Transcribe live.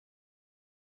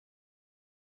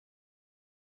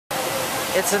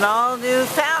It's an all-new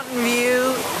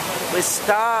FountainView with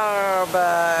Starbucks,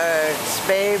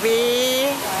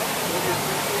 baby.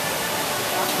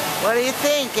 What do you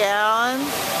think, Alan?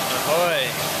 Ahoy,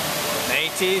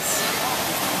 mateys.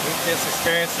 We've just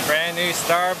experienced a brand new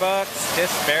Starbucks,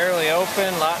 just barely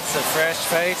open, lots of fresh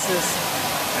faces.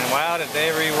 And wow, did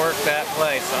they rework that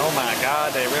place. Oh my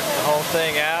God, they ripped the whole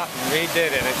thing out and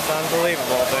redid it. It's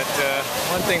unbelievable. But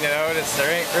one thing to notice, there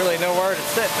ain't really nowhere to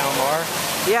sit no more.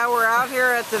 Yeah, we're out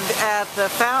here at the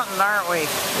fountain, aren't we?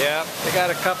 Yeah, they got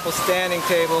a couple standing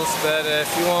tables, but if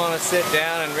you want to sit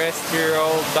down and rest your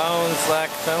old bones like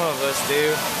some of us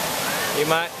do, you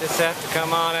might just have to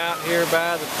come on out here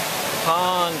by the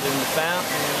pond and the fountain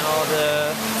and all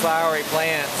the flowery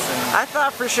plants. And I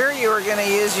thought for sure you were going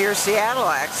to use your Seattle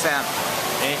accent.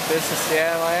 ain't this a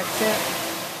Seattle accent?